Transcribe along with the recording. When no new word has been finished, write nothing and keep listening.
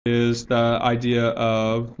is the idea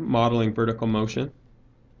of modeling vertical motion.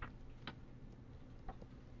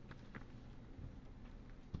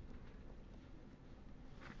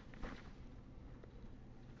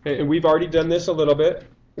 And we've already done this a little bit.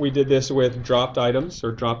 We did this with dropped items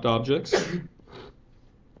or dropped objects.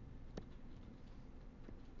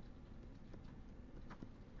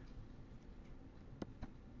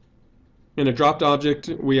 In a dropped object,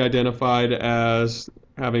 we identified as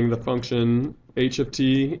having the function h of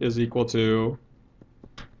t is equal to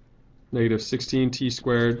negative 16t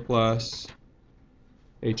squared plus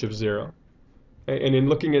h of 0. And in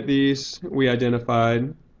looking at these, we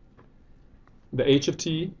identified the h of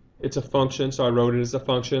t, it's a function, so I wrote it as a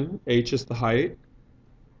function. H is the height.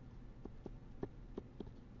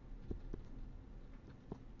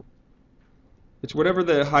 It's whatever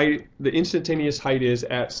the height, the instantaneous height is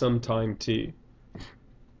at some time t.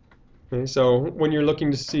 Okay, so when you're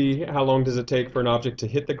looking to see how long does it take for an object to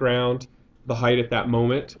hit the ground, the height at that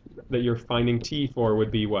moment that you're finding t for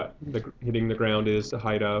would be what? Hitting the ground is a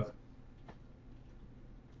height of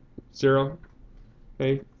 0.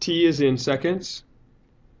 Okay, t is in seconds.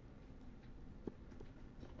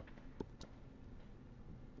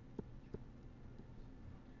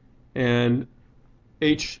 And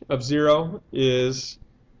h of 0 is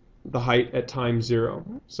the height at time 0.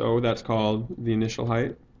 So that's called the initial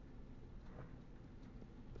height.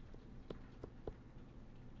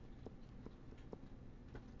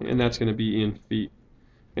 And that's going to be in feet.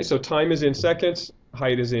 Okay, so time is in seconds,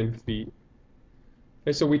 height is in feet.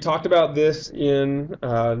 Okay, so we talked about this in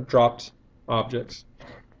dropped objects.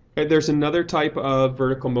 Okay, there's another type of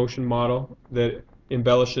vertical motion model that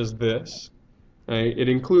embellishes this. Okay, it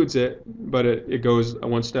includes it, but it goes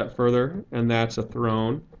one step further, and that's a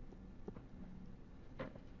thrown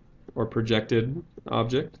or projected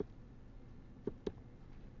object.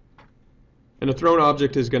 And a thrown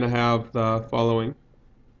object is going to have the following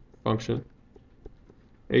function.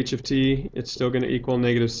 H of t, it's still going to equal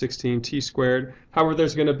negative 16t squared. However,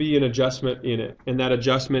 there's going to be an adjustment in it, and that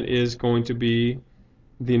adjustment is going to be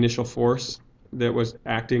the initial force that was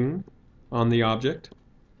acting on the object.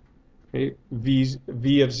 Okay,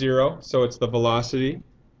 v of 0, so it's the velocity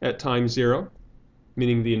at time 0,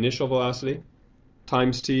 meaning the initial velocity,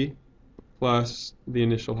 times t plus the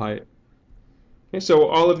initial height. Okay, so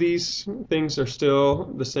all of these things are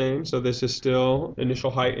still the same. So this is still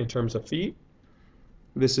initial height in terms of feet.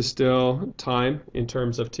 This is still time in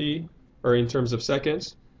terms of t, or in terms of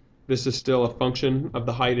seconds. This is still a function of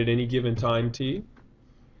the height at any given time t.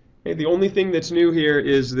 Okay, the only thing that's new here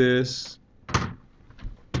is this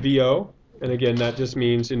VO, and again, that just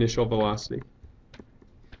means initial velocity.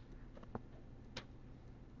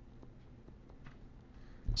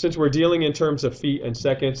 Since we're dealing in terms of feet and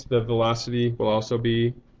seconds, the velocity will also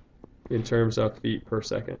be in terms of feet per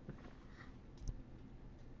second.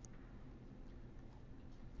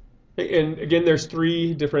 And again, there's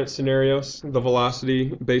 3 different scenarios. The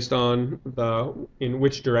velocity based on in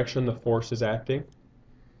which direction the force is acting.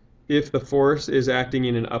 If the force is acting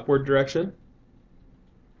in an upward direction,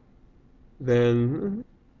 then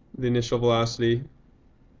the initial velocity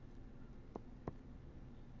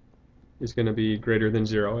is going to be greater than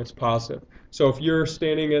 0. It's positive. So if you're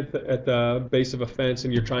standing at the base of a fence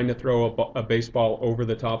and you're trying to throw a baseball over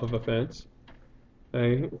the top of a fence,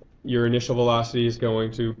 okay, your initial velocity is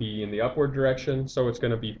going to be in the upward direction, so it's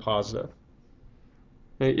going to be positive.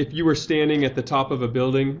 Okay, if you were standing at the top of a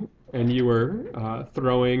building and you were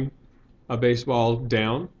throwing a baseball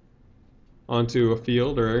down onto a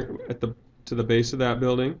field or to the base of that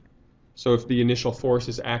building, so if the initial force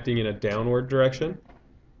is acting in a downward direction,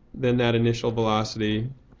 then that initial velocity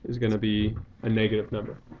is going to be a negative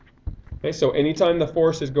number. Okay, so anytime the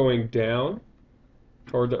force is going down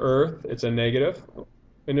toward the Earth, it's a negative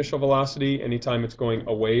initial velocity. Anytime it's going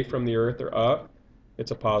away from the Earth or up,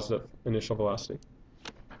 it's a positive initial velocity.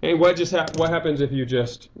 And what happens if you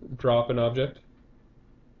just drop an object?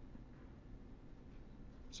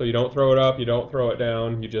 So you don't throw it up, you don't throw it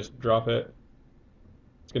down, you just drop it.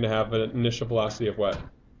 It's going to have an initial velocity of what?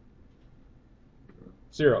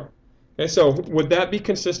 0. Okay, so would that be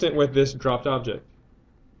consistent with this dropped object?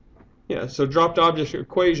 Yeah, so dropped object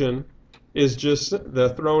equation is just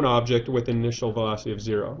the thrown object with an initial velocity of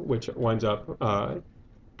 0, which winds up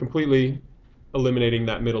completely eliminating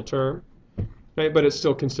that middle term. Right, but it's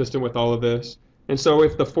still consistent with all of this. And so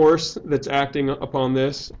if the force that's acting upon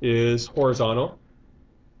this is horizontal,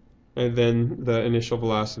 and then the initial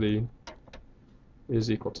velocity is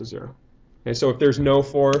equal to 0. Okay, so if there's no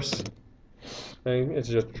force, okay, it's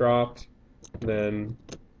just dropped, then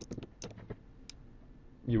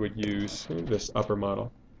you would use this upper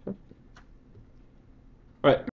model. Okay. All right.